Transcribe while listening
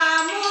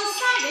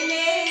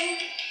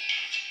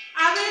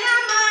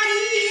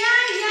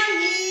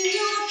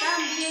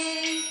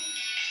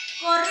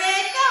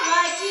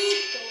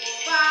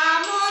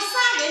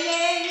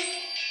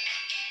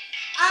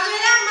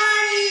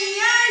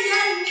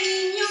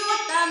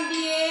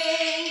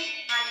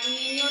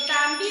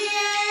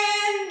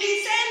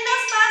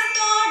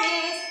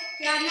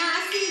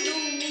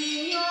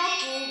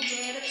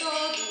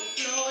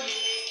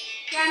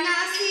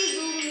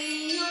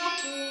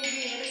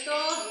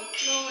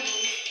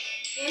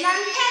El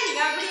ángel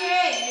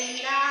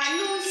Gabriel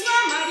anunció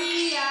a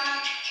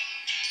María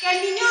que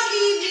el niño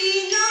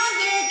divino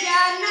de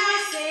ella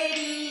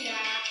nacería.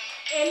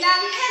 El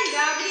ángel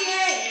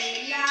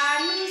Gabriel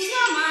anunció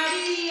a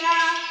María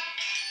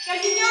que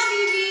el niño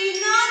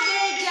divino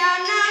de ella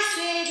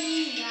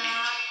nacería.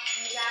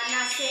 Ella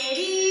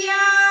nacería,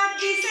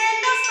 dicen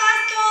los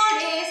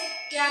pastores,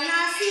 que ha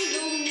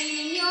nacido un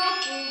niño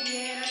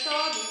cubierto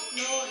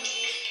de flores,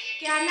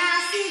 que ha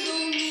nacido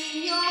un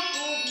niño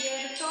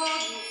cubierto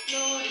de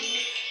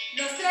flores.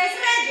 Los tres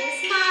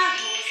reyes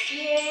magos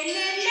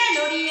vienen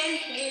del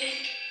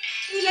oriente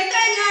y le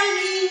traen al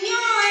niño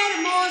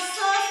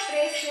hermosos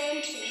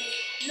presentes.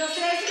 Los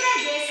tres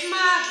reyes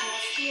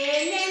magos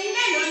vienen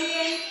del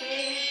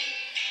oriente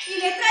y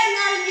le traen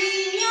al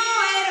niño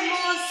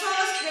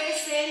hermosos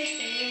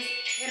presentes.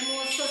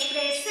 Hermosos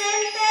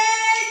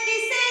presentes,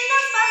 dicen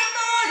los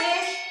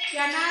pastores, que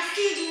ha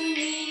nacido un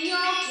niño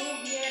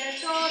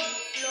cubierto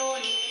de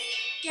flores,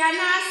 que ha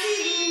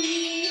nacido un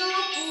niño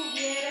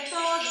cubierto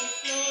de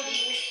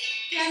flores,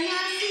 que ha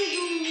nacido